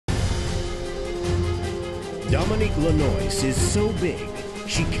Dominique Lanois is so big,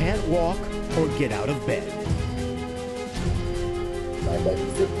 she can't walk or get out of bed.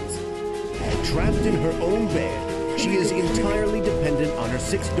 Trapped in her own bed, she is entirely dependent on her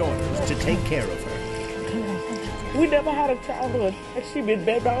 6 daughters to take care of her. We never had a childhood, and she been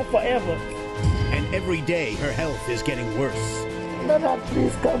bedbound forever. And every day, her health is getting worse. Nana,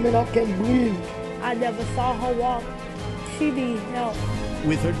 please come in, I can breathe. I never saw her walk. She needs help.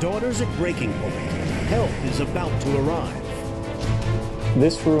 With her daughters at breaking point, help is about to arrive.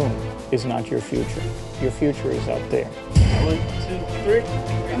 This room is not your future. Your future is out there. 1, 2, 3.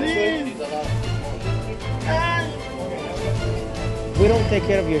 Please. If we don't take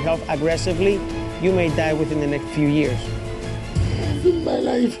care of your health aggressively, you may die within the next few years. My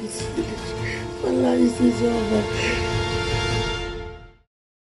life is finished. My life is over.